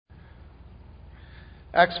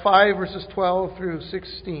Acts 5, verses 12 through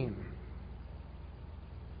 16.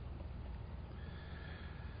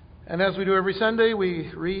 And as we do every Sunday,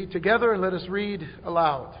 we read together, and let us read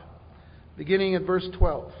aloud, beginning at verse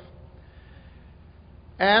 12.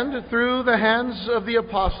 And through the hands of the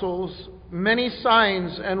apostles, many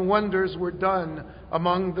signs and wonders were done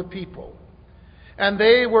among the people. And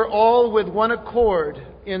they were all with one accord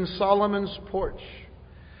in Solomon's porch.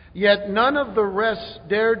 Yet none of the rest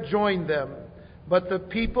dared join them, but the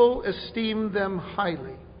people esteemed them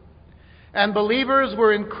highly. And believers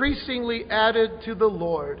were increasingly added to the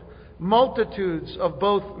Lord, multitudes of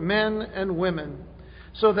both men and women,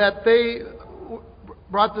 so that they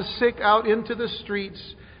brought the sick out into the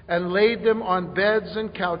streets and laid them on beds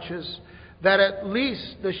and couches, that at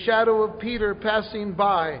least the shadow of Peter passing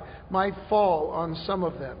by might fall on some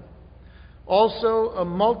of them. Also a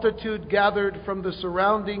multitude gathered from the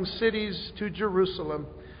surrounding cities to Jerusalem,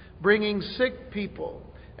 bringing sick people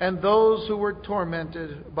and those who were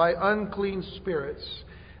tormented by unclean spirits,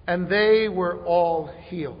 and they were all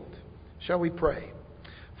healed. Shall we pray?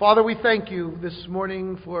 Father, we thank you this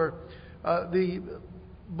morning for the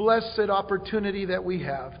blessed opportunity that we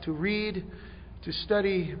have to read, to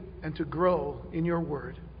study, and to grow in your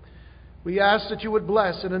word. We ask that you would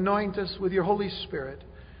bless and anoint us with your Holy Spirit,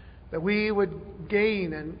 that we would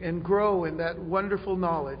gain and grow in that wonderful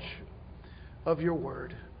knowledge of your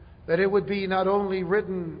word, that it would be not only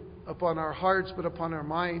written upon our hearts but upon our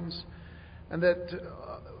minds, and that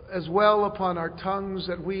as well upon our tongues,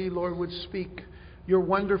 that we, Lord, would speak your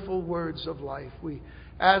wonderful words of life. We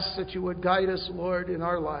ask that you would guide us, Lord, in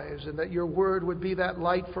our lives, and that your word would be that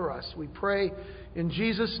light for us. We pray in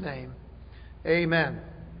Jesus' name. Amen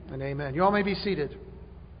and amen. You all may be seated.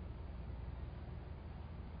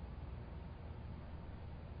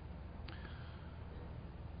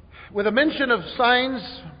 With a mention of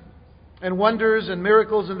signs and wonders and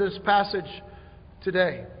miracles in this passage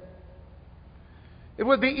today, it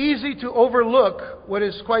would be easy to overlook what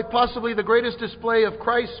is quite possibly the greatest display of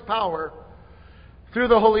Christ's power through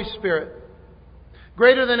the Holy Spirit.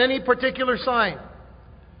 Greater than any particular sign,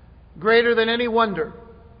 greater than any wonder.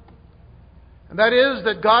 And that is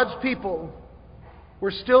that God's people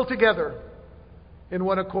were still together in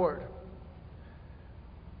one accord.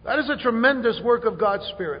 That is a tremendous work of God's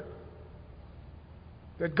Spirit.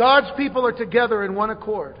 That God's people are together in one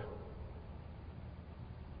accord.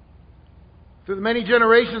 Through the many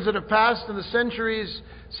generations that have passed and the centuries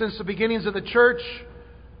since the beginnings of the church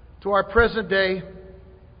to our present day,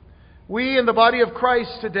 we in the body of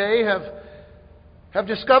Christ today have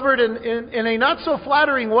discovered in a not so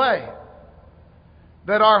flattering way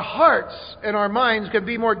that our hearts and our minds can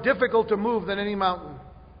be more difficult to move than any mountain.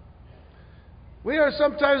 We are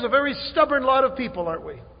sometimes a very stubborn lot of people, aren't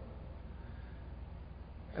we?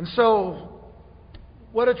 And so,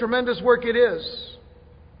 what a tremendous work it is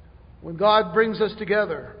when God brings us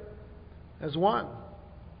together as one.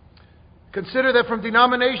 Consider that from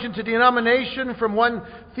denomination to denomination, from one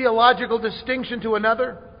theological distinction to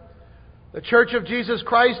another, the Church of Jesus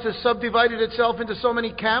Christ has subdivided itself into so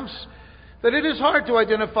many camps that it is hard to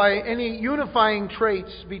identify any unifying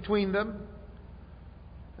traits between them.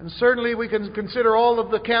 And certainly we can consider all of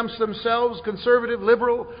the camps themselves: conservative,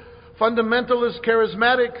 liberal, fundamentalist,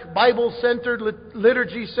 charismatic, Bible-centered,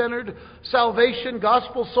 liturgy-centered, salvation,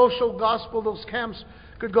 gospel, social gospel. Those camps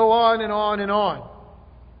could go on and on and on.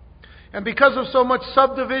 And because of so much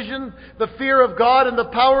subdivision, the fear of God and the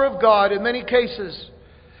power of God in many cases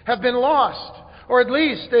have been lost, or at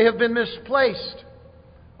least they have been misplaced,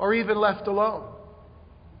 or even left alone.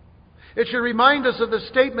 It should remind us of the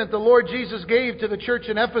statement the Lord Jesus gave to the church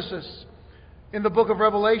in Ephesus in the book of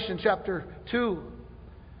Revelation, chapter 2.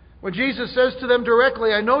 When Jesus says to them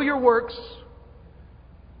directly, "I know your works,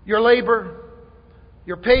 your labor,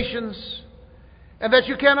 your patience, and that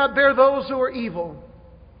you cannot bear those who are evil.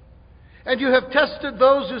 And you have tested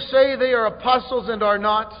those who say they are apostles and are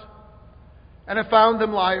not, and have found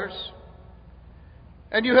them liars.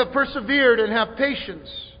 And you have persevered and have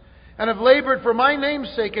patience, and have labored for my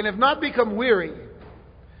name's sake, and have not become weary.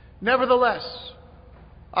 Nevertheless,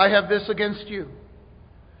 I have this against you,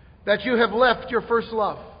 that you have left your first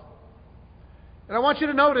love." And I want you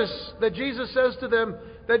to notice that Jesus says to them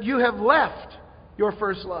that you have left your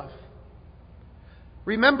first love.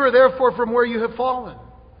 "Remember therefore from where you have fallen.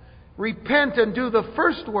 Repent and do the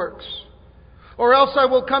first works, or else I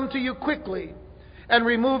will come to you quickly and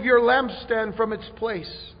remove your lampstand from its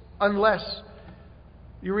place, unless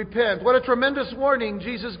you repent." What a tremendous warning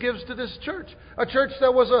Jesus gives to this church. A church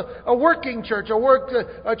that was a working church,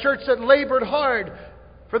 a church that labored hard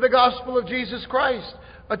for the gospel of Jesus Christ.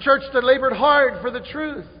 A church that labored hard for the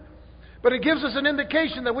truth. But it gives us an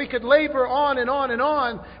indication that we could labor on and on and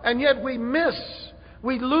on, and yet we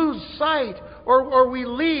lose sight, or we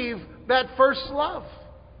leave that first love.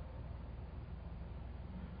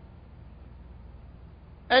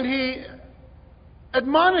 And he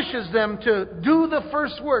admonishes them to do the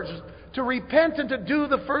first works, to repent and to do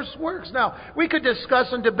the first works. Now, we could discuss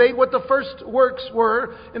and debate what the first works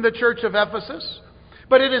were in the church of Ephesus,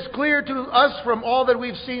 but it is clear to us from all that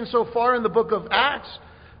we've seen so far in the book of Acts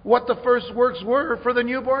what the first works were for the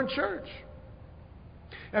newborn church.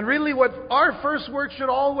 And really what our first works should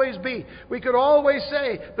always be. We could always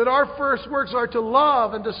say that our first works are to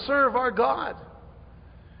love and to serve our God.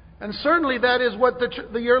 And certainly that is what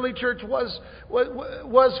the early church was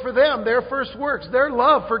for them. Their first works, their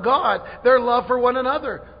love for God, their love for one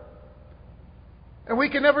another. And we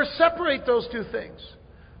can never separate those two things.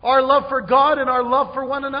 Our love for God and our love for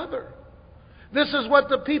one another. This is what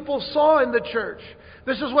the people saw in the church.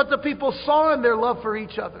 This is what the people saw in their love for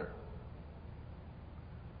each other.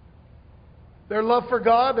 Their love for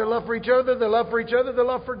God, their love for each other, their love for each other, their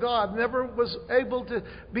love for God never was able to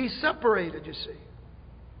be separated, you see.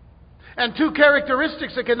 And two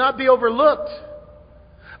characteristics that cannot be overlooked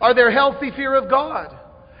are their healthy fear of God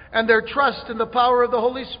and their trust in the power of the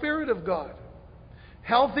Holy Spirit of God.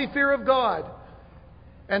 Healthy fear of God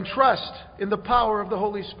and trust in the power of the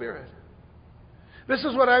Holy Spirit. This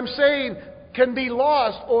is what I'm saying can be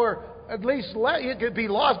lost, or at least it could be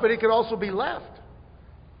lost, but it could also be left.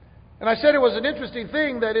 And I said it was an interesting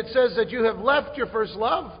thing that it says that you have left your first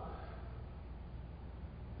love.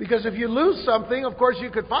 Because if you lose something, of course you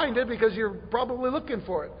could find it because you're probably looking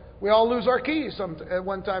for it. We all lose our keys at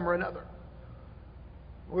one time or another.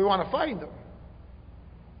 We want to find them.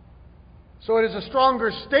 So it is a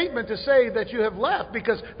stronger statement to say that you have left,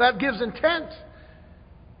 because that gives intent.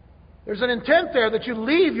 There's an intent there that you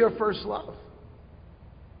leave your first love.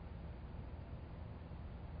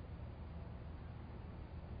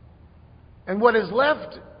 And what is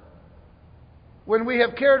left when we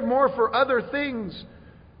have cared more for other things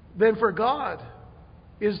than for God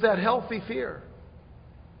is that healthy fear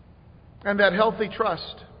and that healthy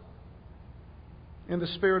trust in the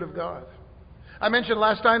Spirit of God. I mentioned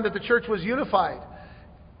last time that the church was unified.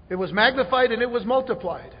 It was magnified and it was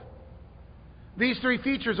multiplied. These three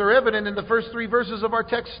features are evident in the first three verses of our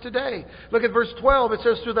text today. Look at verse 12. It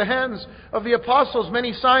says, through the hands of the apostles,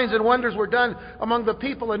 many signs and wonders were done among the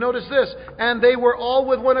people. And notice this, and they were all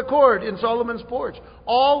with one accord in Solomon's porch.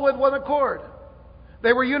 All with one accord.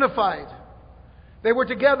 They were unified. They were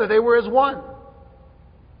together. They were as one.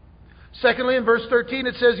 Secondly, in verse 13,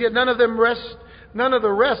 it says, yet none of the rest,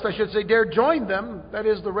 dared join them. That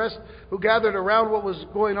is, the rest who gathered around what was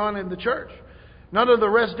going on in the church. None of the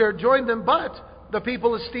rest dared join them, but the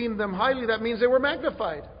people esteemed them highly. That means they were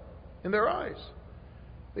magnified in their eyes.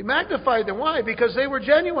 They magnified them. Why? Because they were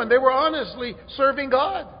genuine. They were honestly serving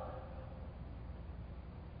God.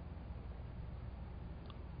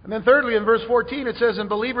 And then thirdly, in verse 14, it says, and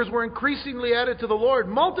believers were increasingly added to the Lord,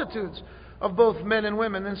 multitudes of both men and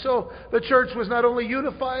women. And so the church was not only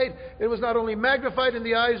unified, it was not only magnified in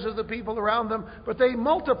the eyes of the people around them, but they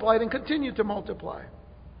multiplied and continued to multiply.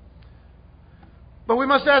 But we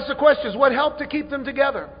must ask the questions, what helped to keep them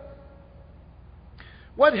together?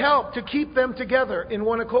 What helped to keep them together in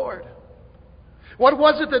one accord? What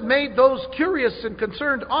was it that made those curious and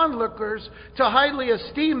concerned onlookers to highly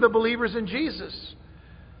esteem the believers in Jesus?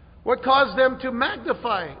 What caused them to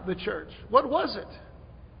magnify the church? What was it?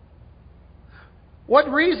 What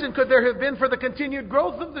reason could there have been for the continued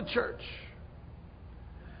growth of the church?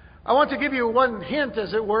 I want to give you one hint,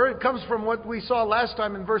 as it were. It comes from what we saw last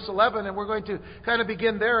time in verse 11, and we're going to kind of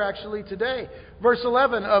begin there actually today. Verse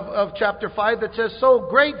 11 of chapter 5 that says, so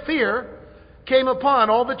great fear came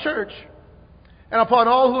upon all the church and upon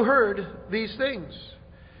all who heard these things.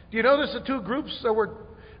 Do you notice the two groups that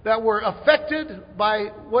were affected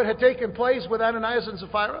by what had taken place with Ananias and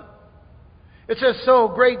Sapphira? It says, so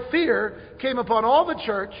great fear came upon all the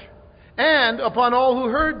church and upon all who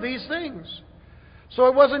heard these things. So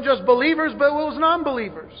it wasn't just believers, but it was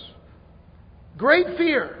non-believers. Great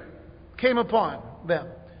fear came upon them.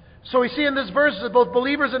 So we see in this verse that both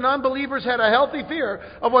believers and non-believers had a healthy fear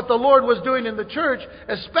of what the Lord was doing in the church,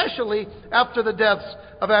 especially after the deaths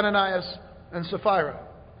of Ananias and Sapphira.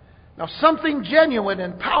 Now something genuine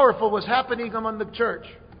and powerful was happening among the church.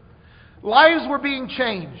 Lives were being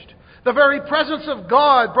changed. The very presence of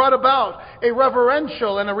God brought about a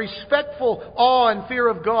reverential and a respectful awe and fear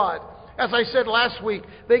of God. As I said last week,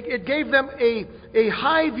 it gave them a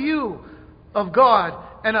high view of God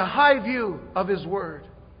and a high view of His Word.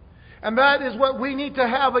 And that is what we need to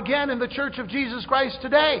have again in the Church of Jesus Christ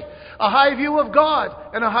today. A high view of God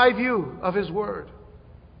and a high view of His Word.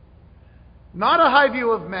 Not a high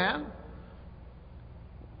view of man.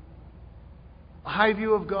 A high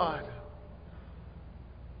view of God.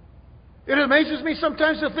 It amazes me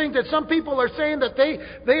sometimes to think that some people are saying that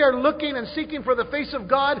they are looking and seeking for the face of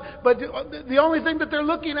God, but the only thing that they're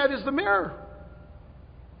looking at is the mirror.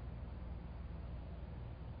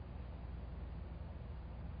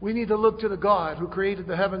 We need to look to the God who created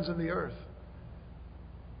the heavens and the earth.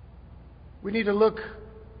 We need to look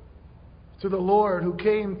to the Lord who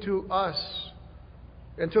came to us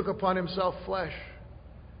and took upon Himself flesh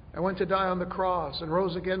and went to die on the cross and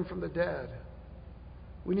rose again from the dead.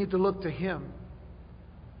 We need to look to Him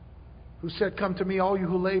who said, "Come to me, all you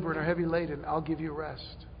who labor and are heavy laden, I'll give you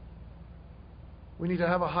rest." We need to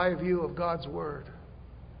have a high view of God's Word.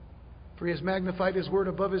 For He has magnified His Word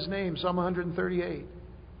above His name, Psalm 138.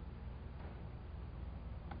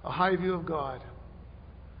 A high view of God.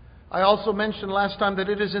 I also mentioned last time that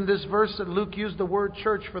it is in this verse that Luke used the word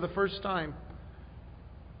church for the first time.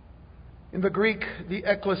 In the Greek, the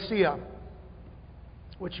ekklesia,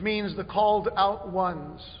 which means the called out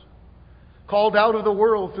ones. Called out of the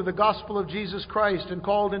world through the gospel of Jesus Christ and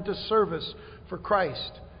called into service for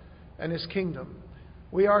Christ and His kingdom.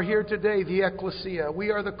 We are here today, the ekklesia. We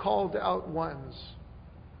are the called out ones.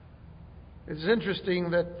 It's interesting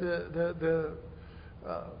that the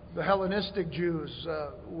Hellenistic Jews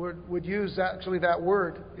would use actually that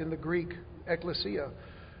word in the Greek, ekklesia,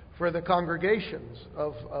 for the congregations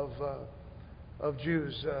of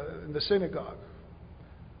Jews in the synagogue.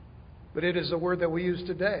 But it is the word that we use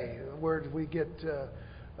today. The word we get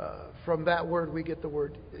from that word we get the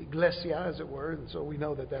word iglesia, as it were, and so we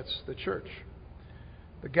know that that's the church,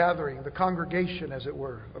 the gathering, the congregation, as it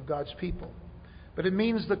were, of God's people. But it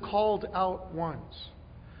means the called out ones,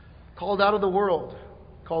 called out of the world,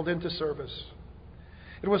 called into service.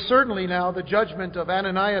 It was certainly now the judgment of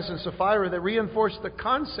Ananias and Sapphira that reinforced the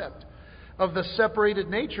concept of the separated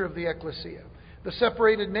nature of the ecclesia, the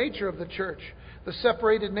separated nature of the church, the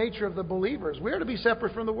separated nature of the believers. We are to be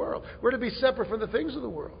separate from the world. We're to be separate from the things of the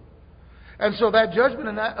world. And so that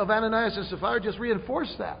judgment of Ananias and Sapphira just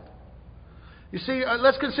reinforced that. You see,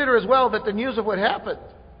 let's consider as well that the news of what happened,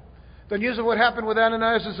 the news of what happened with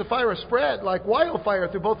Ananias and Sapphira spread like wildfire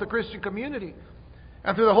through both the Christian community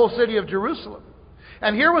and through the whole city of Jerusalem.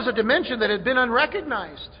 And here was a dimension that had been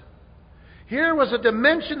unrecognized. Here was a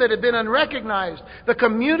dimension that had been unrecognized. The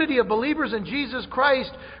community of believers in Jesus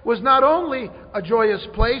Christ was not only a joyous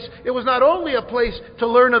place, it was not only a place to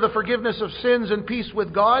learn of the forgiveness of sins and peace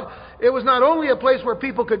with God, it was not only a place where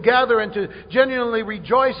people could gather and to genuinely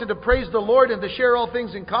rejoice and to praise the Lord and to share all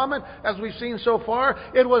things in common, as we've seen so far,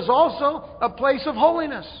 it was also a place of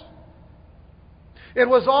holiness. It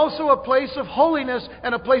was also a place of holiness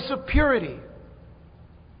and a place of purity.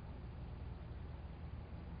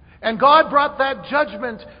 And God brought that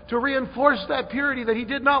judgment to reinforce that purity that He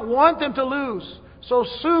did not want them to lose so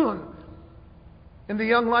soon in the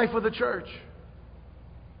young life of the church.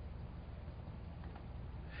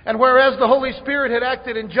 And whereas the Holy Spirit had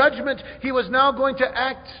acted in judgment, He was now going to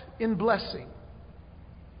act in blessing.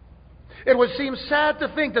 It would seem sad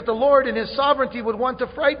to think that the Lord in His sovereignty would want to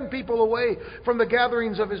frighten people away from the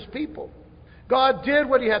gatherings of His people. God did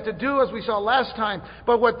what He had to do, as we saw last time.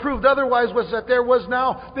 But what proved otherwise was that there was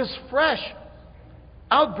now this fresh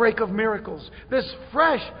outbreak of miracles, this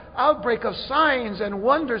fresh outbreak of signs and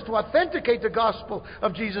wonders to authenticate the gospel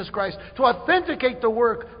of Jesus Christ, to authenticate the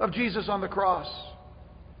work of Jesus on the cross,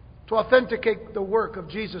 to authenticate the work of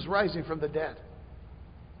Jesus rising from the dead.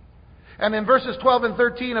 And in verses 12 and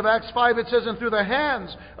 13 of Acts 5, it says, "And through the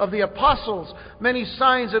hands of the apostles, many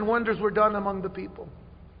signs and wonders were done among the people.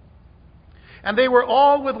 And they were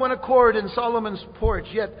all with one accord in Solomon's porch,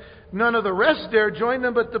 yet none of the rest dared join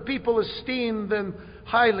them, but the people esteemed them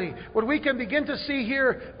highly." What we can begin to see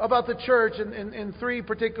here about the church in three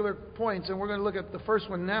particular points, and we're going to look at the first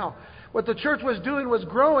one now. What the church was doing was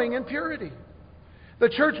growing in purity. The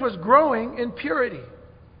church was growing in purity.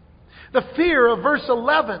 The fear of verse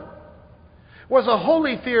 11 was a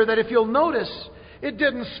holy fear that, if you'll notice, it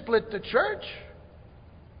didn't split the church.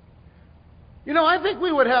 You know, I think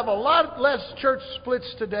we would have a lot less church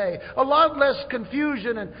splits today, a lot less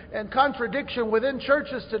confusion and contradiction within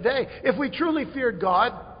churches today if we truly feared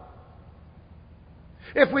God.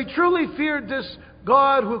 If we truly feared this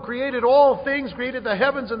God who created all things, created the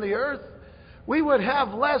heavens and the earth, we would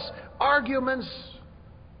have less arguments.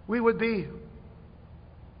 We would be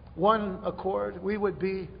one accord. We would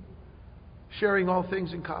be sharing all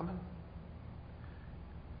things in common.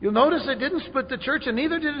 You'll notice it didn't split the church, and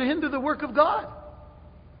neither did it hinder the work of God.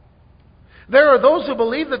 There are those who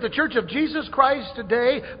believe that the Church of Jesus Christ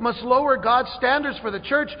today must lower God's standards for the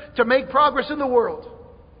church to make progress in the world.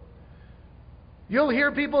 You'll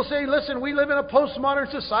hear people say, listen, we live in a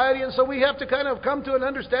postmodern society, and so we have to kind of come to an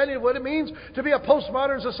understanding of what it means to be a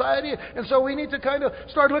postmodern society, and so we need to kind of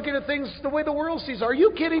start looking at things the way the world sees. Are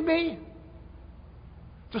you kidding me?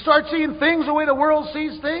 To start seeing things the way the world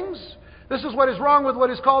sees things? This is what is wrong with what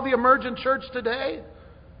is called the emergent church today.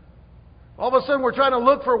 All of a sudden, we're trying to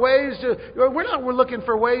look for ways to. We're looking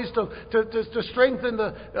for ways to strengthen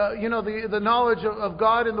the knowledge of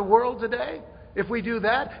God in the world today. If we do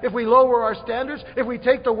that, if we lower our standards, if we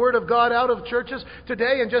take the Word of God out of churches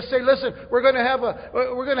today and just say, listen, we're going to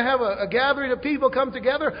have a gathering of people come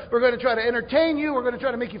together. We're going to try to entertain you. We're going to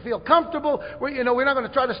try to make you feel comfortable. We're not going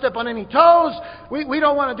to try to step on any toes. We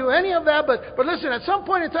don't want to do any of that. But listen, at some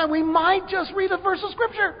point in time, we might just read a verse of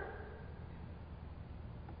Scripture.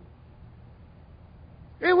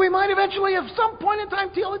 And we might eventually, at some point in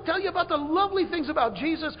time, tell you about the lovely things about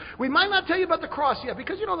Jesus. We might not tell you about the cross yet,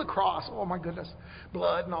 because the cross, oh my goodness,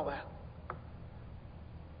 blood and all that.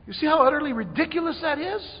 You see how utterly ridiculous that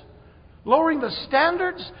is? Lowering the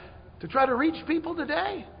standards to try to reach people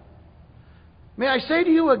today? May I say to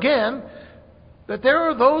you again that there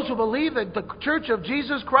are those who believe that the Church of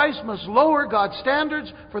Jesus Christ must lower God's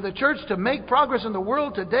standards for the church to make progress in the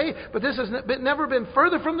world today, but this has never been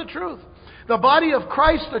further from the truth. The body of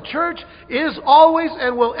Christ, the church, is always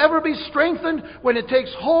and will ever be strengthened when it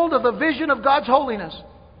takes hold of the vision of God's holiness.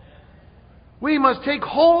 We must take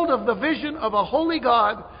hold of the vision of a holy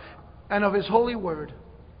God and of His holy word.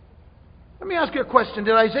 Let me ask you a question.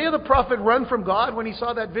 Did Isaiah the prophet run from God when he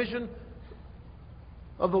saw that vision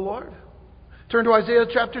of the Lord? Turn to Isaiah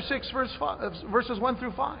chapter 6, verses 1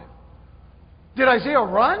 through 5. Did Isaiah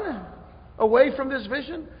run away from this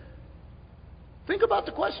vision? Think about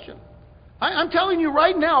the question. I'm telling you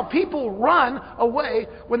right now, people run away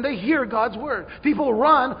when they hear God's word. People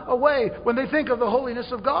run away when they think of the holiness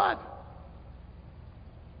of God.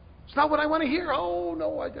 It's not what I want to hear. Oh,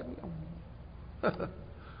 no, I didn't.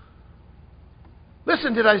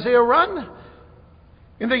 Listen, did Isaiah run?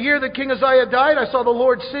 In the year that King Uzziah died, I saw the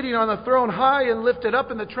Lord sitting on a throne high and lifted up,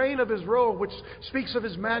 in the train of His robe, which speaks of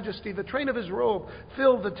His majesty. The train of His robe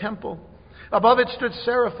filled the temple. Above it stood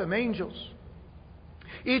seraphim, angels.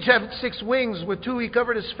 Each had 6 wings. With 2 he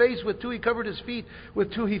covered his face, with 2 he covered his feet,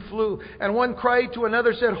 with 2 he flew. And one cried to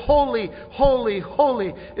another, said, Holy, holy,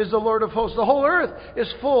 holy is the Lord of hosts. The whole earth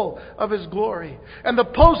is full of His glory. And the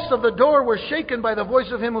posts of the door were shaken by the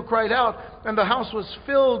voice of Him who cried out, and the house was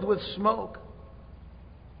filled with smoke.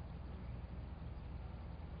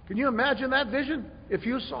 Can you imagine that vision if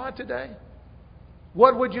you saw it today?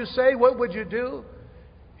 What would you say? What would you do?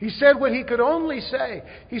 He said what he could only say.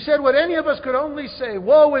 He said what any of us could only say.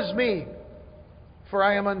 Woe is me, for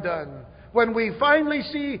I am undone. When we finally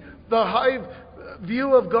see the high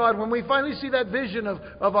view of God, when we finally see that vision of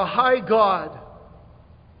a high God,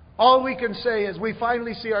 all we can say is we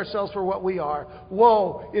finally see ourselves for what we are.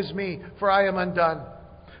 Woe is me, for I am undone.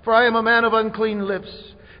 For I am a man of unclean lips,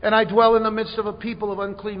 and I dwell in the midst of a people of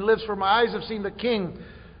unclean lips, for my eyes have seen the King,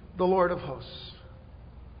 the Lord of hosts.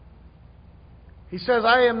 He says,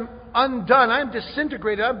 I am undone. I am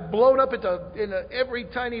disintegrated. I'm blown up into every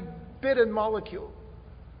tiny bit and molecule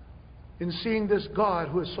in seeing this God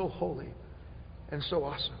who is so holy and so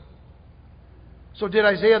awesome. So did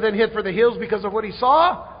Isaiah then head for the hills because of what he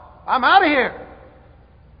saw? I'm out of here.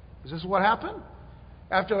 Is this what happened?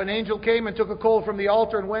 After an angel came and took a coal from the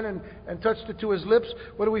altar and went and touched it to his lips,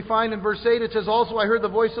 what do we find in verse 8? It says, Also I heard the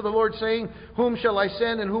voice of the Lord saying, Whom shall I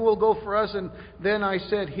send, and who will go for us? And then I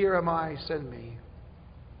said, Here am I, send me.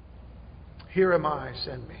 Here am I,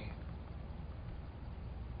 send me.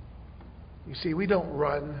 You see, we don't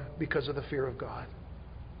run because of the fear of God.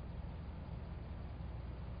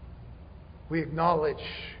 We acknowledge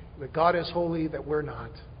that God is holy, that we're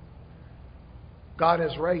not. God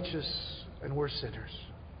is righteous, and we're sinners.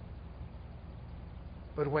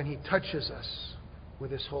 But when He touches us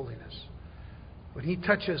with His holiness, when He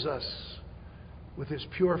touches us with His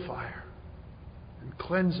pure fire and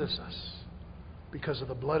cleanses us because of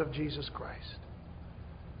the blood of Jesus Christ,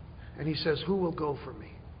 and He says, Who will go for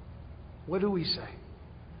me? What do we say?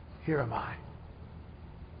 Here am I.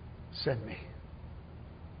 Send me.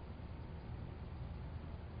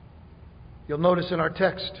 You'll notice in our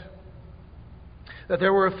text that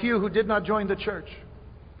there were a few who did not join the church,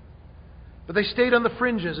 but they stayed on the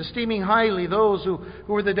fringes, esteeming highly those who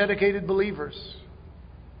were the dedicated believers.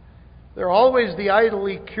 There are always the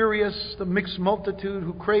idly curious, the mixed multitude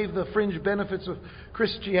who crave the fringe benefits of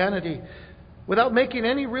Christianity without making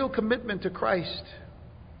any real commitment to Christ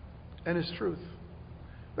and His truth.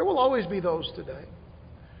 There will always be those today.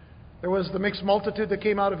 There was the mixed multitude that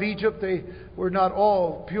came out of Egypt. They were not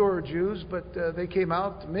all pure Jews, but they came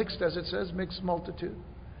out mixed, as it says, mixed multitude.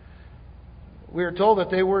 We are told that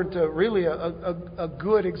they weren't really a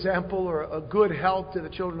good example or a good help to the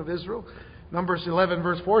children of Israel. Numbers 11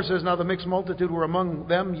 verse 4 says, Now the mixed multitude who were among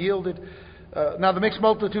them yielded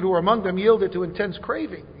to intense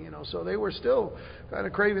craving. So they were still kind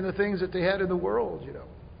of craving the things that they had in the world.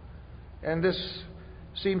 And this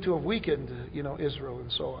seemed to have weakened, Israel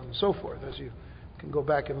and so on and so forth, as you can go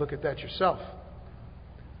back and look at that yourself.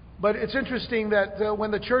 But it's interesting that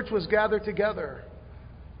when the church was gathered together,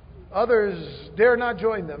 others dare not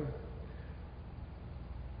join them.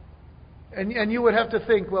 And you would have to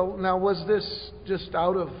think, well, now was this just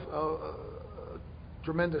out of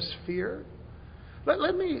tremendous fear?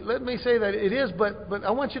 Let me say that it is, but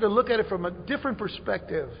I want you to look at it from a different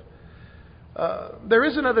perspective. There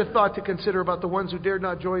is another thought to consider about the ones who dared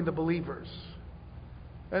not join the believers.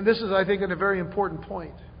 And this is, I think, a very important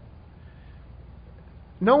point.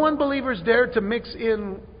 No unbelievers dared to mix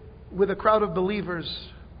in with a crowd of believers,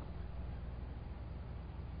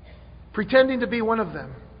 pretending to be one of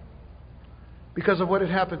them, because of what had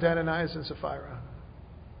happened to Ananias and Sapphira.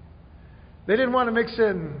 They didn't want to mix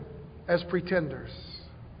in as pretenders.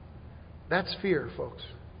 That's fear, folks.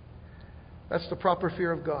 That's the proper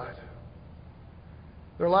fear of God.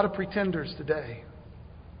 There are a lot of pretenders today.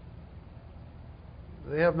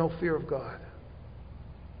 They have no fear of God.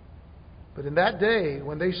 But in that day,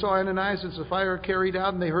 when they saw Ananias and Sapphira carried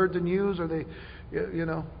out and they heard the news, or they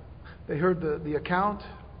heard the account,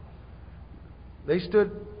 they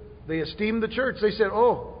esteemed the church. They said,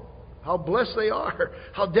 oh, how blessed they are,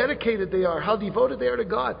 how dedicated they are, how devoted they are to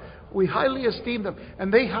God. We highly esteem them.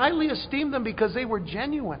 And they highly esteemed them because they were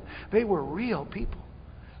genuine. They were real people.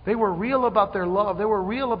 They were real about their love. They were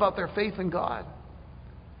real about their faith in God.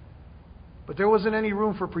 But there wasn't any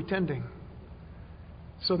room for pretending.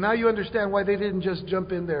 So now you understand why they didn't just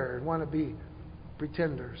jump in there and want to be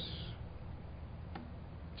pretenders.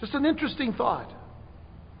 Just an interesting thought.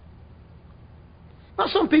 Now,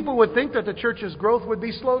 some people would think that the church's growth would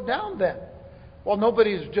be slowed down then. Well,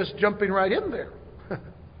 nobody's just jumping right in there.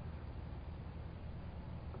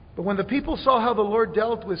 But when the people saw how the Lord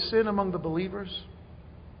dealt with sin among the believers,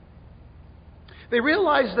 they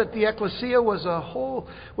realized that the ecclesia was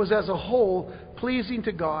as a whole pleasing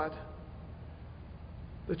to God.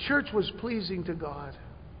 The church was pleasing to God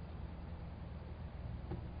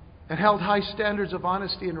and held high standards of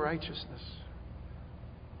honesty and righteousness.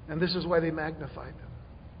 And this is why they magnified them,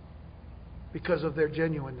 because of their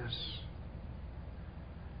genuineness.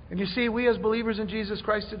 And you see, we as believers in Jesus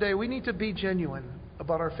Christ today, we need to be genuine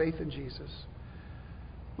about our faith in Jesus.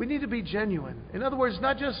 We need to be genuine. In other words,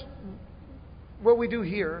 not just what we do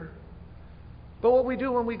here, but what we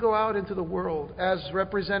do when we go out into the world as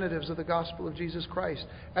representatives of the gospel of Jesus Christ,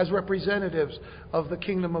 as representatives of the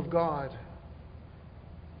kingdom of God,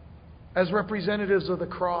 as representatives of the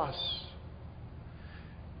cross.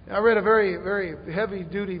 I read a very, very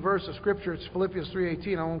heavy-duty verse of Scripture. It's Philippians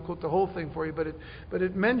 3:18. I won't quote the whole thing for you, but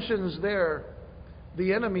it mentions there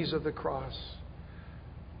the enemies of the cross.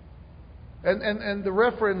 And the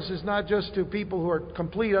reference is not just to people who are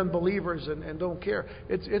complete unbelievers and don't care.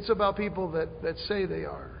 It's about people that say they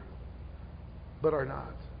are, but are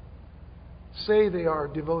not. Say they are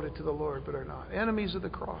devoted to the Lord, but are not. Enemies of the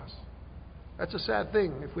cross. That's a sad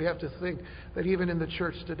thing if we have to think that even in the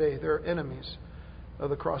church today there are enemies of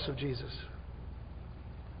the cross of Jesus.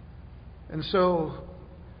 And so,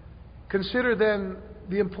 consider then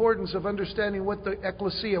the importance of understanding what the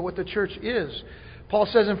ecclesia, what the church is. Paul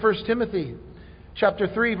says in 1 Timothy chapter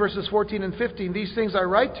 3, verses 14 and 15, "These things I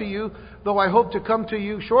write to you, though I hope to come to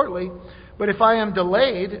you shortly. But if I am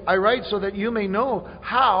delayed, I write so that you may know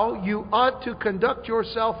how you ought to conduct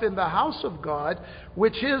yourself in the house of God,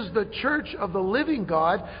 which is the church of the living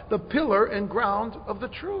God, the pillar and ground of the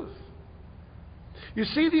truth." You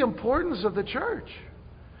see the importance of the church.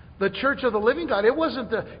 The church of the living God. It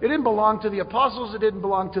didn't belong to the apostles. It didn't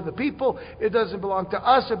belong to the people. It doesn't belong to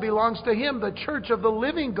us. It belongs to Him, the church of the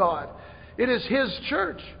living God. It is His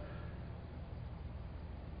church.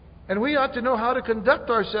 And we ought to know how to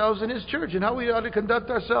conduct ourselves in His church and how we ought to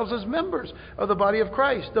conduct ourselves as members of the body of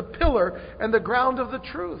Christ, the pillar and the ground of the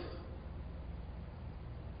truth.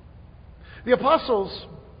 The apostles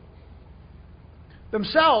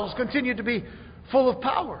themselves continued to be full of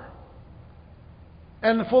power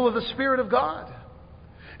and full of the Spirit of God.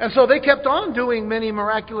 And so they kept on doing many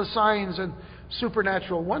miraculous signs and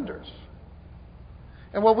supernatural wonders.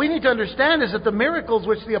 And what we need to understand is that the miracles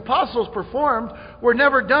which the apostles performed were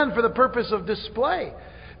never done for the purpose of display.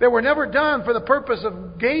 They were never done for the purpose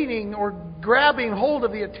of gaining or grabbing hold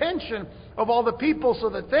of the attention of all the people so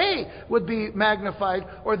that they would be magnified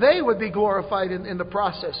or they would be glorified in the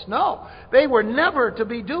process. No, they were never to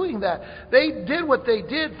be doing that. They did what they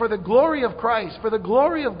did for the glory of Christ, for the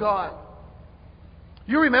glory of God.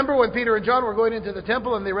 You remember when Peter and John were going into the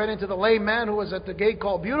temple and they ran into the lame man who was at the gate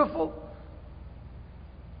called Beautiful?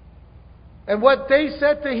 And what they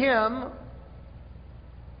said to him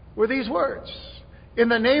were these words: "In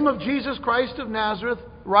the name of Jesus Christ of Nazareth,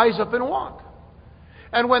 rise up and walk."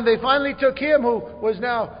 And when they finally took him, who was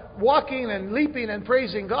now walking and leaping and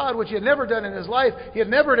praising God, which he had never done in his life, he had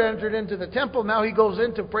never entered into the temple, now he goes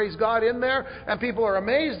in to praise God in there, and people are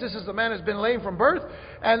amazed. This is the man who's been lame from birth.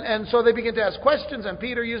 And so they begin to ask questions, and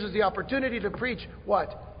Peter uses the opportunity to preach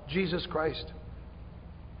what? Jesus Christ.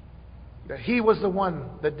 That he was the one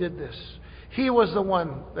that did this. He was the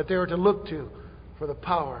one that they were to look to for the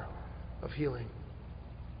power of healing.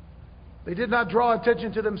 They did not draw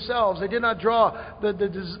attention to themselves. They did not draw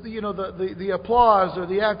the applause or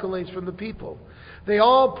the accolades from the people. They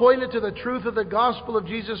all pointed to the truth of the gospel of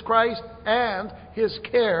Jesus Christ and His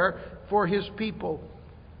care for His people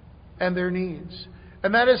and their needs.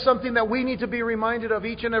 And that is something that we need to be reminded of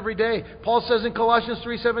each and every day. Paul says in Colossians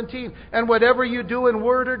 3:17, "And whatever you do in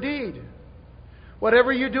word or deed,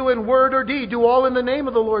 whatever you do in word or deed, do all in the name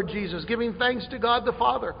of the Lord Jesus, giving thanks to God the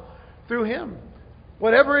Father through Him."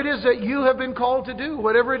 Whatever it is that you have been called to do,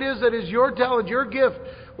 whatever it is that is your talent, your gift,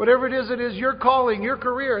 whatever it is that is your calling, your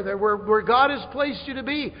career, that where God has placed you to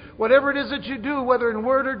be, whatever it is that you do, whether in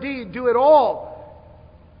word or deed, do it all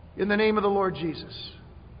in the name of the Lord Jesus.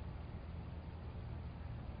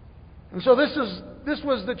 And so this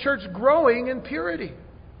was the church growing in purity.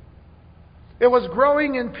 It was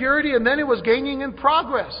growing in purity, and then it was gaining in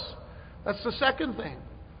progress. That's the second thing.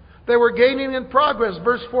 They were gaining in progress.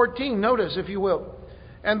 Verse 14, notice if you will.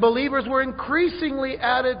 "And believers were increasingly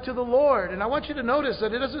added to the Lord." And I want you to notice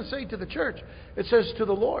that it doesn't say to the church. It says to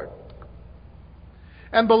the Lord.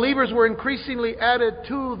 "And believers were increasingly added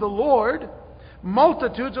to the Lord,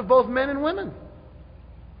 multitudes of both men and women."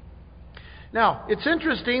 Now, it's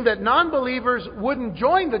interesting that non-believers wouldn't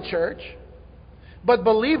join the church, but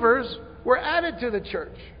believers were added to the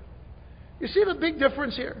church. You see the big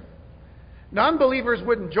difference here? Non-believers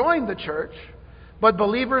wouldn't join the church, but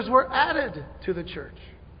believers were added to the church.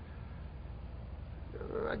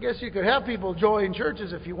 I guess you could have people join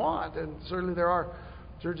churches if you want, and certainly there are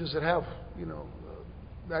churches that have,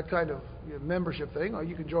 that kind of membership thing. Or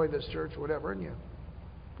you can join this church, or whatever, and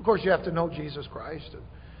of course, you have to know Jesus Christ and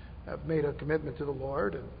have made a commitment to the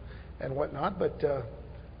Lord and whatnot.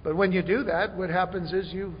 But when you do that, what happens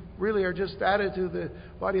is you really are just added to the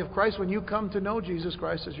body of Christ when you come to know Jesus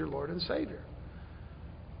Christ as your Lord and Savior.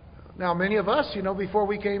 Now, many of us, before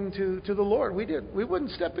we came to the Lord, we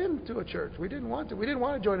wouldn't step into a church. We didn't want to. We didn't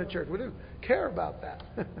want to join a church. We didn't care about that.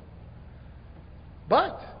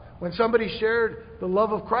 But when somebody shared the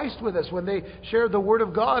love of Christ with us, when they shared the Word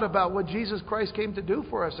of God about what Jesus Christ came to do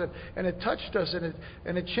for us, and it touched us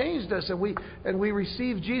and it changed us, and we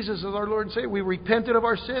received Jesus as our Lord and Savior. We repented of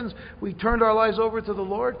our sins. We turned our lives over to the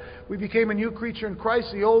Lord. We became a new creature in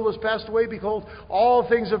Christ. The old was passed away. Behold, all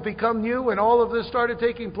things have become new, and all of this started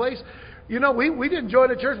taking place. We didn't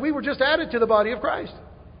join a church. We were just added to the body of Christ.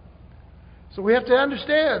 So we have to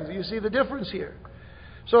understand. You see the difference here.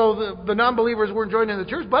 So the non-believers weren't joining the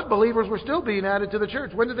church, but believers were still being added to the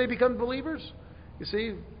church. When did they become believers? You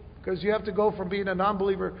see, because you have to go from being a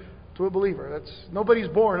non-believer to a believer. Nobody's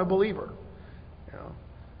born a believer.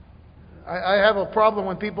 I have a problem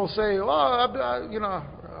when people say,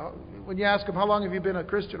 when you ask them, how long have you been a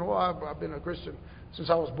Christian? I've been a Christian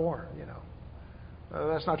since I was born.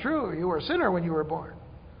 That's not true. You were a sinner when you were born.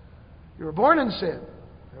 You were born in sin.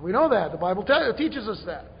 And we know that. The Bible teaches us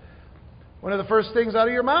that. One of the first things out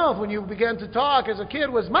of your mouth when you began to talk as a kid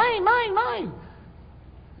was mine, mine, mine.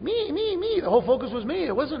 Me. The whole focus was me.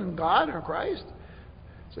 It wasn't God or Christ.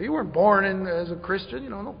 So you weren't born as a Christian.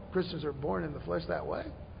 No Christians are born in the flesh that way.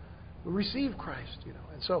 We receive Christ,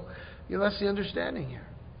 And so, that's the understanding here.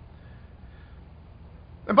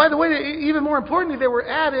 And by the way, even more importantly, they were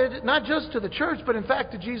added not just to the church, but in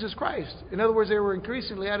fact to Jesus Christ. In other words, they were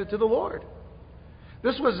increasingly added to the Lord.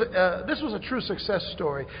 This was a true success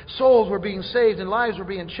story. Souls were being saved and lives were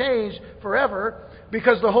being changed forever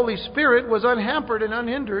because the Holy Spirit was unhampered and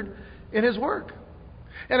unhindered in His work.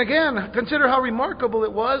 And again, consider how remarkable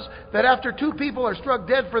it was that after 2 people are struck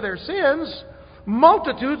dead for their sins,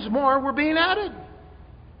 multitudes more were being added.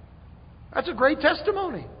 That's a great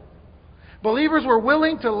testimony. Believers were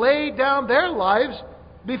willing to lay down their lives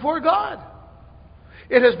before God.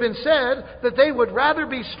 It has been said that they would rather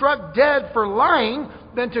be struck dead for lying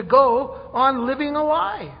than to go on living a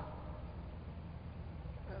lie.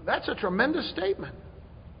 That's a tremendous statement.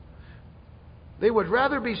 They would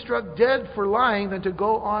rather be struck dead for lying than to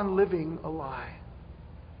go on living a lie.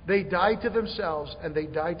 They died to themselves and they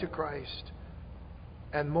died to Christ.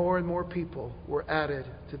 And more people were added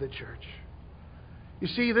to the church. You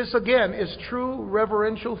see, this again is true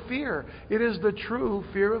reverential fear. It is the true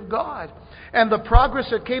fear of God. And the progress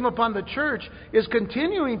that came upon the church is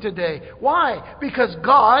continuing today. Why? Because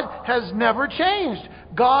God has never changed.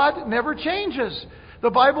 God never changes. The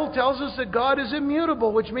Bible tells us that God is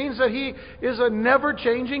immutable, which means that He is a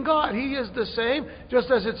never-changing God. He is the same, just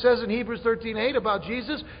as it says in Hebrews 13:8 about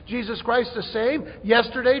Jesus. Jesus Christ the same,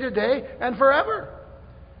 yesterday, today, and forever.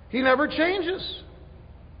 He never changes.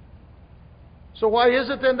 So why is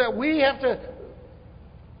it then that we have to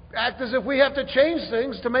act as if we have to change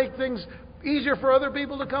things to make things easier for other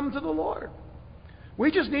people to come to the Lord? We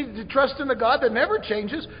just need to trust in the God that never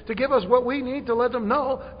changes to give us what we need to let them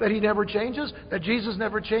know that He never changes, that Jesus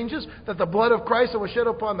never changes, that the blood of Christ that was shed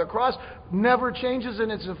upon the cross never changes in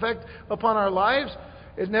its effect upon our lives.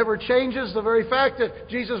 It never changes. The very fact that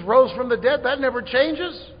Jesus rose from the dead, that never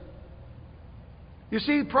changes. You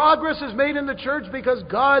see, progress is made in the church because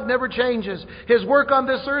God never changes. His work on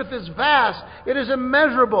this earth is vast. It is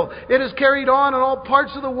immeasurable. It is carried on in all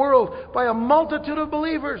parts of the world by a multitude of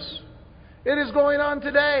believers. It is going on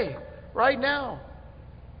today, right now.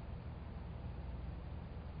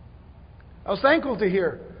 I was thankful to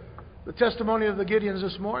hear the testimony of the Gideons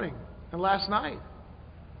this morning and last night.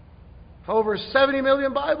 Over 70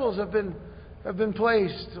 million Bibles have been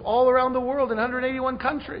placed all around the world in 181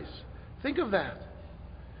 countries. Think of that.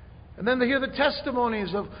 And then to hear the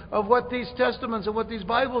testimonies of what these testaments and what these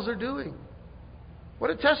Bibles are doing. What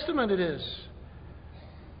a testament it is.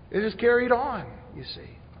 It is carried on, you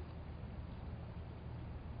see.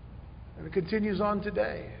 And it continues on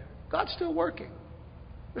today. God's still working.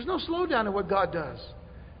 There's no slowdown in what God does.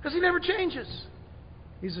 Because He never changes.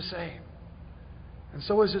 He's the same. And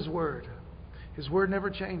so is His Word. His Word never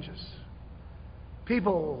changes.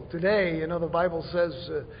 People today, the Bible says,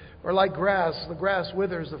 are like grass. The grass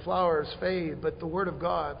withers, the flowers fade. But the Word of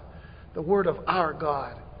God, the Word of our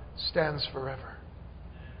God, stands forever.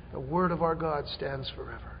 The Word of our God stands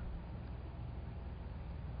forever.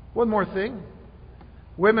 One more thing.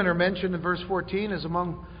 Women are mentioned in verse 14 as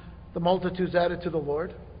among the multitudes added to the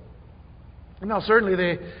Lord. And now certainly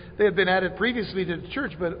they had been added previously to the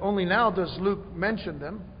church, but only now does Luke mention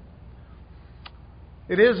them.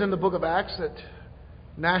 It is in the book of Acts that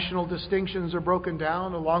national distinctions are broken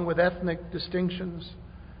down along with ethnic distinctions.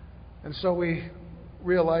 And so we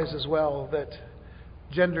realize as well that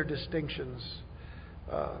gender distinctions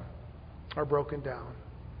are broken down.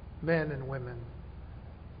 Men and women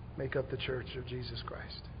make up the church of Jesus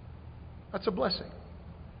Christ. That's a blessing.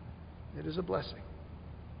 It is a blessing.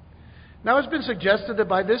 Now it's been suggested that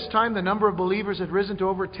by this time the number of believers had risen to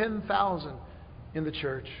over 10,000 in the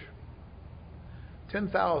church.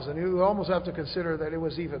 10,000. You almost have to consider that it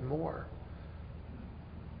was even more.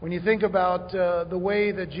 When you think about the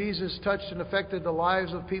way that Jesus touched and affected the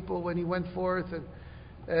lives of people when He went forth,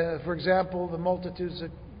 and for example, the multitudes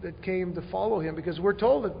that came to follow Him, because we're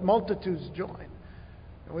told that multitudes join.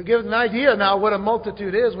 And we give an idea now what a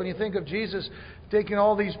multitude is when you think of Jesus taking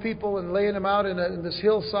all these people and laying them out in this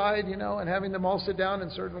hillside, and having them all sit down in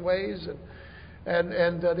certain ways.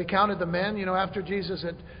 And they counted the men, after Jesus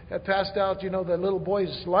had passed out, the little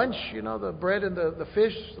boy's lunch, the bread and the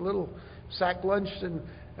fish, the little sack lunch.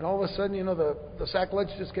 And all of a sudden, the sack lunch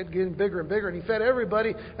just kept getting bigger and bigger. And He fed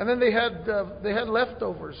everybody. And then they had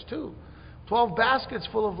leftovers too. 12 baskets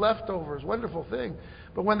full of leftovers. Wonderful thing.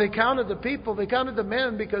 But when they counted the people, they counted the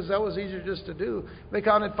men because that was easier just to do. They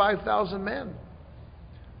counted 5,000 men.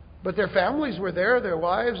 But their families were there, their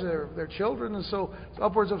wives, their children, and so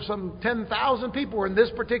upwards of some 10,000 people were in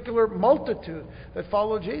this particular multitude that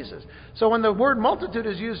followed Jesus. So when the word multitude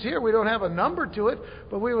is used here, we don't have a number to it,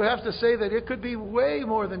 but we would have to say that it could be way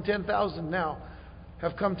more than 10,000 now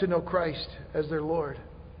have come to know Christ as their Lord.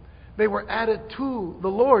 They were added to the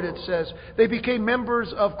Lord, it says. They became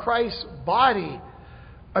members of Christ's body.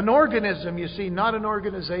 An organism, you see, not an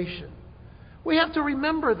organization. We have to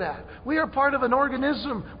remember that. We are part of an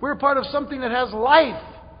organism. We're part of something that has life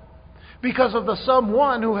because of the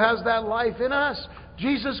someone who has that life in us,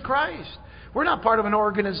 Jesus Christ. We're not part of an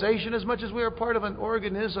organization as much as we are part of an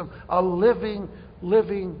organism, a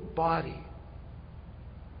living body.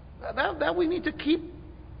 That we need to keep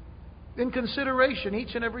in consideration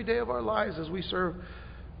each and every day of our lives as we serve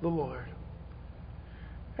the Lord.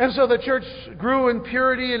 And so the church grew in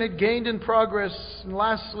purity and it gained in progress. And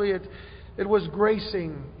lastly, it was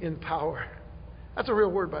gracing in power. That's a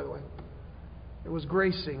real word, by the way. It was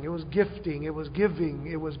gracing, it was gifting, it was giving,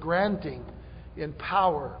 it was granting in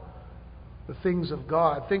power the things of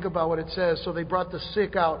God. Think about what it says. So they brought the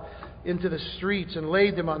sick out into the streets and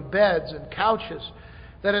laid them on beds and couches,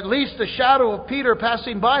 that at least the shadow of Peter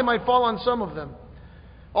passing by might fall on some of them.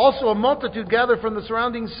 Also a multitude gathered from the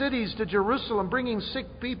surrounding cities to Jerusalem, bringing sick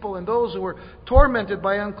people and those who were tormented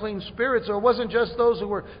by unclean spirits. So it wasn't just those who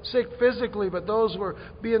were sick physically, but those who were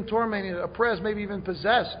being tormented, oppressed, maybe even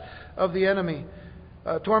possessed of the enemy,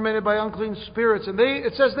 tormented by unclean spirits. And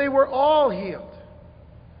it says they were all healed.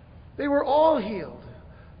 They were all healed.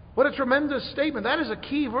 What a tremendous statement. That is a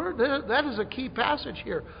key word. That is a key passage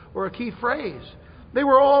here, or a key phrase. They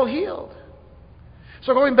were all healed.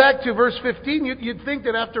 So going back to verse 15, you'd think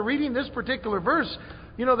that after reading this particular verse,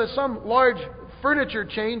 that some large furniture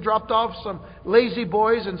chain dropped off some lazy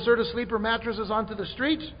boys and sort of sleeper mattresses onto the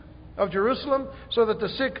streets of Jerusalem so that the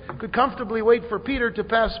sick could comfortably wait for Peter to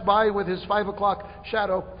pass by with his 5 o'clock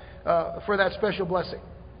shadow for that special blessing.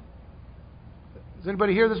 Is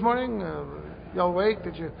anybody here this morning? Y'all awake?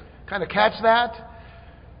 Did you kind of catch that?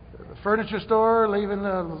 The furniture store leaving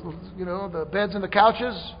the beds and the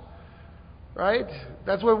couches. Right?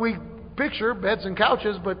 That's what we picture, beds and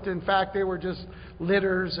couches, but in fact they were just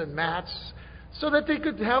litters and mats so that they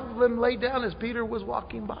could have them laid down as Peter was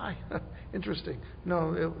walking by. Interesting.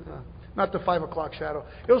 No, not the 5 o'clock shadow.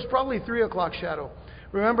 It was probably 3 o'clock shadow.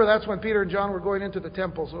 Remember, that's when Peter and John were going into the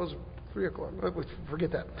temple, so it was 3 o'clock.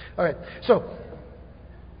 Forget that. All right, so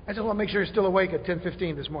I just want to make sure you're still awake at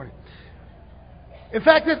 10:15 this morning. In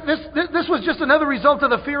fact, this was just another result of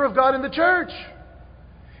the fear of God in the church.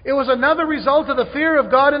 It was another result of the fear of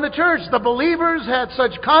God in the church. The believers had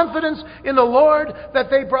such confidence in the Lord that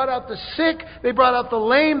they brought out the sick, they brought out the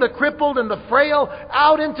lame, the crippled, and the frail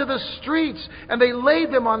out into the streets. And they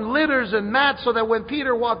laid them on litters and mats so that when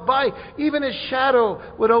Peter walked by, even his shadow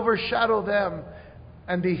would overshadow them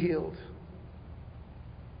and be healed.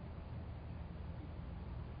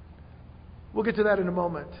 We'll get to that in a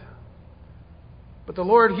moment. But the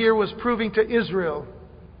Lord here was proving to Israel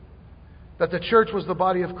that the church was the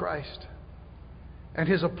body of Christ, and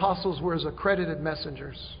His apostles were His accredited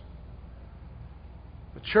messengers.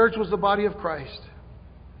 The church was the body of Christ,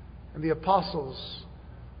 and the apostles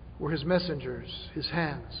were His messengers, His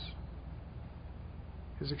hands,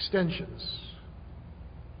 His extensions.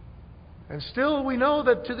 And still we know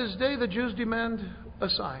that to this day the Jews demand a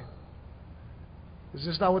sign. Is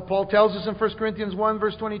this not what Paul tells us in 1 Corinthians 1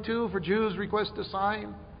 verse 22? For Jews request a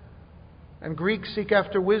sign, and Greeks seek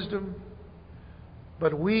after wisdom.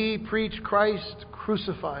 But we preach Christ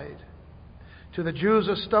crucified. To the Jews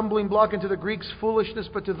a stumbling block, and to the Greeks foolishness,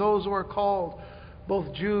 but to those who are called,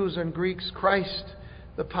 both Jews and Greeks, Christ,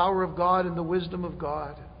 the power of God and the wisdom of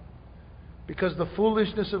God. Because the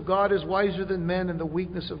foolishness of God is wiser than men, and the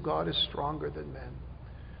weakness of God is stronger than men.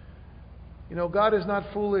 God is not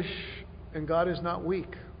foolish, and God is not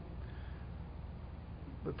weak.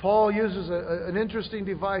 But Paul uses an interesting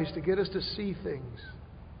device to get us to see things.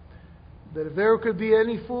 That if there could be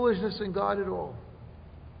any foolishness in God at all,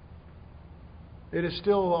 it is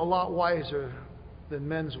still a lot wiser than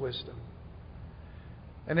men's wisdom.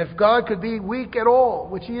 And if God could be weak at all,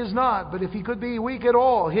 which He is not, but if He could be weak at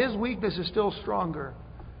all, His weakness is still stronger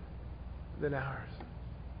than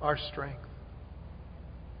our strength.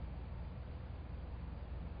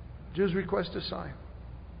 Jews request a sign.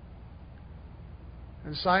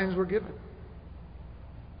 And signs were given.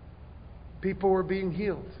 People were being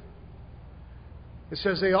healed. It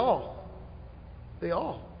says they all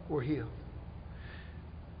were healed.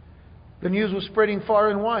 The news was spreading far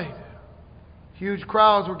and wide. Huge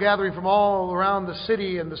crowds were gathering from all around the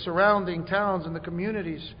city and the surrounding towns and the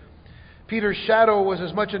communities. Peter's shadow was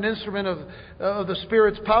as much an instrument of the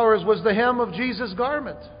Spirit's power as was the hem of Jesus'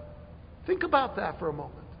 garment. Think about that for a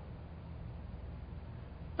moment.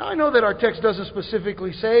 Now, I know that our text doesn't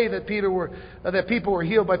specifically say that people were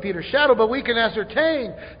healed by Peter's shadow, but we can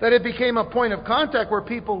ascertain that it became a point of contact where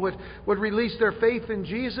people would release their faith in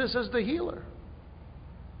Jesus as the healer.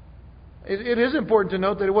 It is important to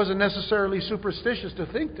note that it wasn't necessarily superstitious to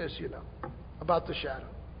think this, about the shadow.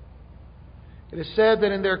 It is said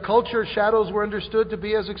that in their culture, shadows were understood to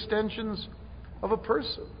be as extensions of a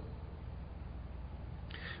person.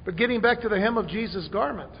 But getting back to the hem of Jesus'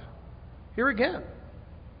 garment, here again,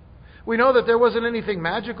 we know that there wasn't anything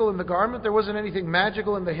magical in the garment. There wasn't anything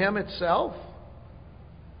magical in the hem itself.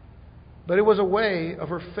 But it was a way of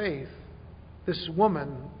her faith. This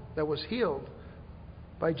woman that was healed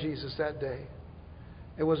by Jesus that day.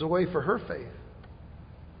 It was a way for her faith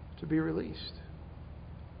to be released.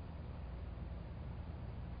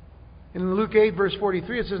 In Luke 8, verse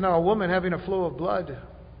 43, it says, "Now a woman having a flow of blood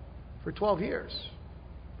for 12 years,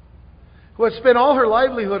 who had spent all her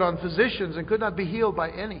livelihood on physicians and could not be healed by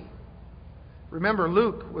any." Remember,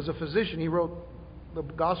 Luke was a physician. He wrote the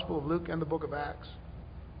Gospel of Luke and the book of Acts.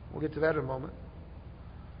 We'll get to that in a moment.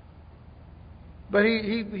 But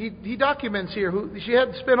he documents here, she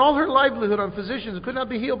had spent all her livelihood on physicians and could not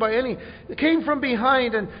be healed by any. It came from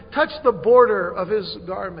behind and touched the border of his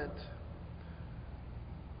garment.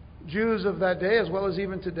 Jews of that day, as well as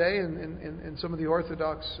even today in some of the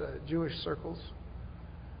Orthodox Jewish circles,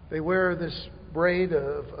 they wear this braid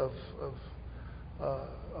of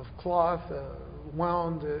cloth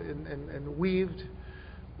wound and weaved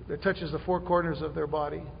that touches the four corners of their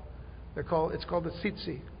body. It's called the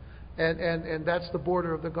tzitzi. And that's the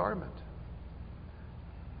border of the garment.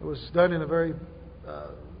 It was done in a very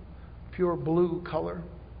pure blue color.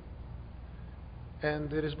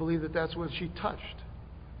 And it is believed that that's what she touched.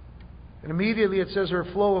 And immediately it says her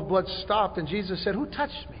flow of blood stopped, and Jesus said, "Who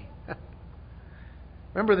touched me?"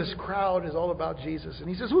 Remember, this crowd is all about Jesus. And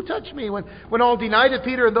he says, "Who touched me?" When all denied it,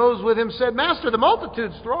 Peter and those with him said, "Master, the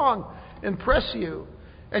multitudes throng and press you.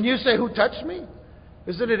 And you say, 'Who touched me?'"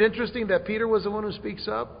 Isn't it interesting that Peter was the one who speaks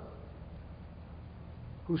up?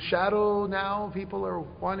 Whose shadow now people are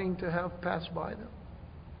wanting to have pass by them.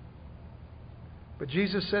 But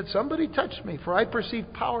Jesus said, "Somebody touched me, for I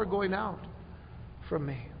perceive power going out from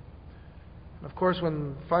me." And of course,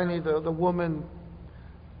 when finally the woman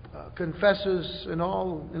confesses and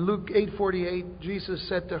all, in Luke 8:48, Jesus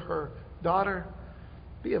said to her, "Daughter,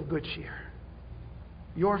 be of good cheer.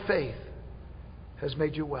 Your faith has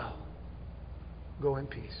made you well. Go in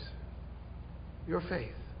peace." Your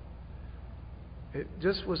faith. It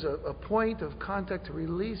just was a point of contact to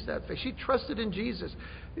release that faith. She trusted in Jesus.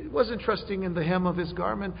 It wasn't trusting in the hem of His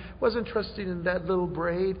garment. Wasn't trusting in that little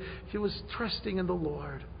braid. She was trusting in the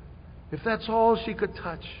Lord. If that's all she could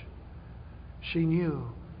touch, she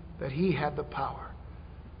knew that He had the power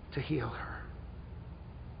to heal her.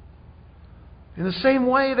 In the same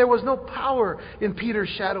way, there was no power in Peter's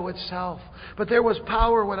shadow itself. But there was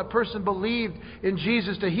power when a person believed in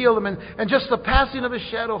Jesus to heal them. And just the passing of His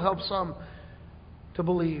shadow helped some to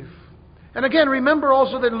believe. And again, remember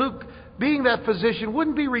also that Luke, being that physician,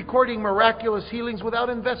 wouldn't be recording miraculous healings without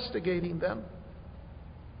investigating them.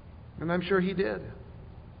 And I'm sure he did.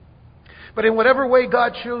 But in whatever way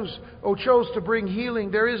God chose to bring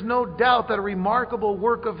healing, there is no doubt that a remarkable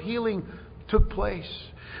work of healing took place.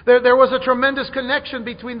 There was a tremendous connection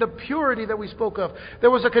between the purity that we spoke of. There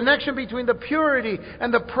was a connection between the purity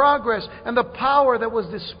and the progress and the power that was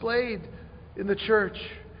displayed in the church.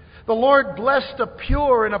 The Lord blessed a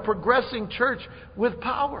pure and a progressing church with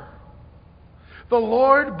power. The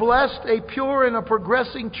Lord blessed a pure and a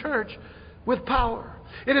progressing church with power.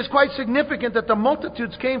 It is quite significant that the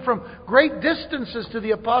multitudes came from great distances to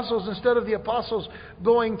the apostles instead of the apostles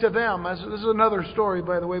going to them. This is another story,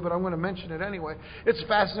 by the way, but I'm going to mention it anyway. It's a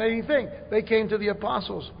fascinating thing. They came to the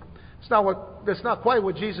apostles. That's not quite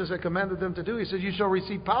what Jesus had commanded them to do. He says, "You shall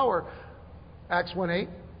receive power." Acts 1:8.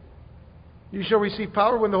 "You shall receive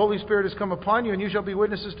power when the Holy Spirit has come upon you, and you shall be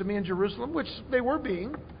witnesses to me in Jerusalem," which they were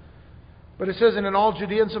being. But it says, "And in all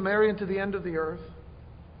Judea and Samaria and to the end of the earth."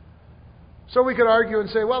 So we could argue and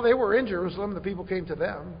say, well, they were in Jerusalem, the people came to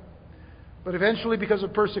them. But eventually, because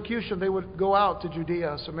of persecution, they would go out to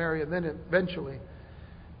Judea, Samaria, and then eventually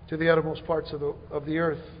to the uttermost parts of the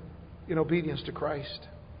earth in obedience to Christ.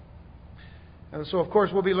 And so, of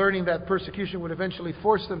course, we'll be learning that persecution would eventually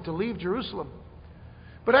force them to leave Jerusalem.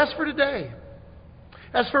 But as for today,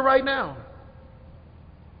 as for right now,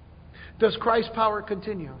 does Christ's power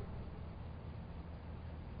continue?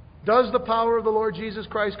 Does the power of the Lord Jesus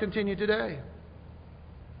Christ continue today?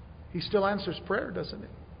 He still answers prayer, doesn't He?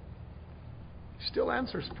 He still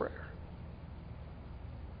answers prayer.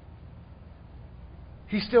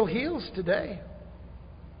 He still heals today.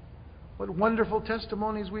 What wonderful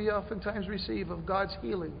testimonies we oftentimes receive of God's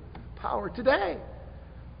healing power today.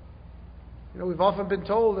 We've often been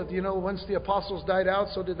told that, once the apostles died out,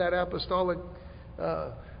 so did that apostolic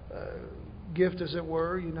gift, as it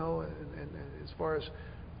were, and as far as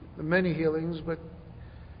the many healings. But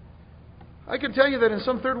I can tell you that in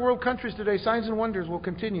some third world countries today, signs and wonders will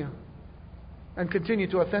continue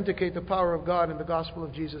to authenticate the power of God and the gospel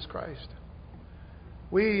of Jesus Christ.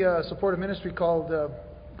 We support a ministry called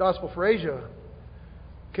Gospel for Asia,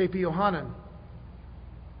 KP Yohanan.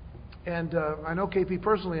 And I know KP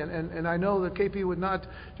personally, and I know that KP would not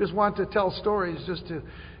just want to tell stories just to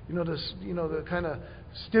kind of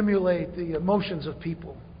stimulate the emotions of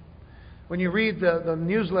people. When you read the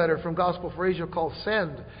newsletter from Gospel for Asia called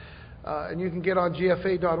Send, And you can get on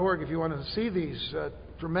gfa.org if you want to see these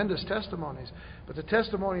tremendous testimonies. But the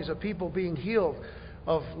testimonies of people being healed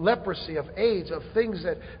of leprosy, of AIDS, of things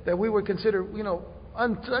that we would consider,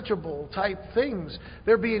 untouchable type things.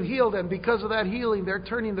 They're being healed, and because of that healing, they're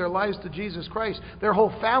turning their lives to Jesus Christ. Their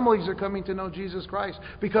whole families are coming to know Jesus Christ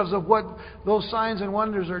because of what those signs and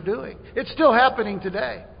wonders are doing. It's still happening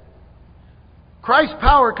today. Christ's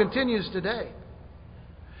power continues today.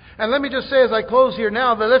 And let me just say as I close here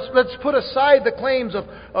now that let's put aside the claims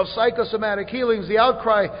of psychosomatic healings, the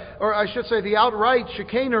outcry, or I should say the outright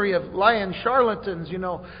chicanery of lying charlatans,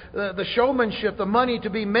 the showmanship, the money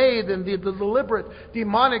to be made, and the deliberate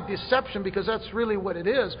demonic deception, because that's really what it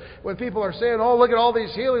is. When people are saying, oh, look at all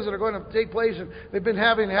these healings that are going to take place, and they've been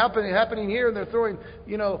happening here, and they're throwing,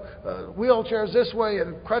 wheelchairs this way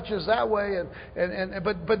and crutches that way,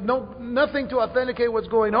 but nothing to authenticate what's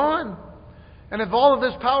going on. And if all of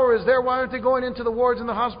this power is there, why aren't they going into the wards and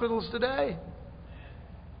the hospitals today?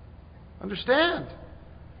 Understand.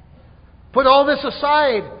 Put all this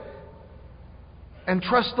aside and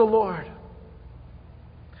trust the Lord.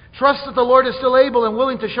 Trust that the Lord is still able and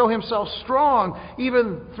willing to show Himself strong,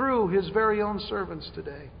 even through His very own servants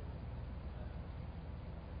today.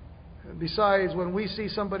 And besides, when we see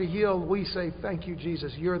somebody healed, we say, thank you,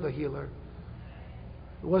 Jesus, you're the healer.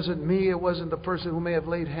 It wasn't me, it wasn't the person who may have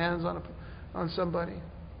laid hands on somebody.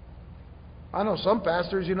 I know some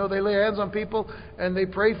pastors, they lay hands on people and they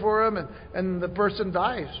pray for them and the person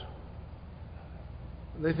dies.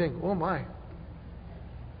 They think, oh my.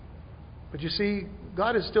 But you see,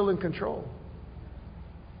 God is still in control.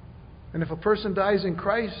 And if a person dies in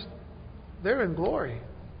Christ, they're in glory.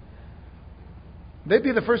 They'd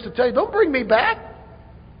be the first to tell you, don't bring me back.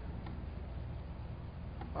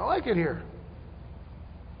 I like it here.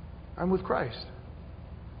 I'm with Christ.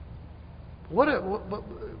 What a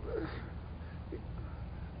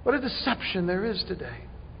deception there is today.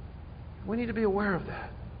 We need to be aware of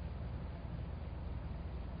that.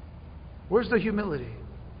 Where's the humility?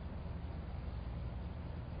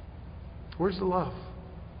 Where's the love?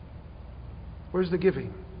 Where's the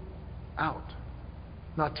giving? Out,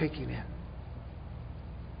 not taking in.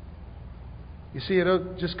 You see,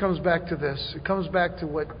 it just comes back to this. It comes back to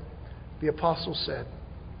what the apostle said.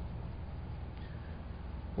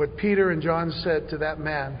 What Peter and John said to that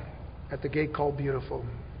man at the gate called Beautiful.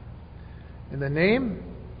 In the name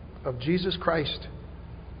of Jesus Christ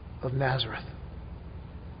of Nazareth,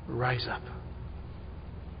 rise up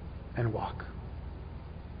and walk.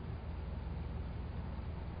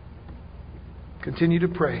 Continue to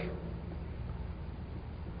pray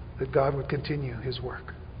that God would continue His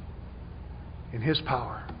work in His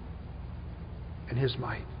power and His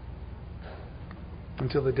might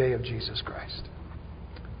until the day of Jesus Christ.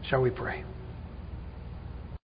 Shall we pray?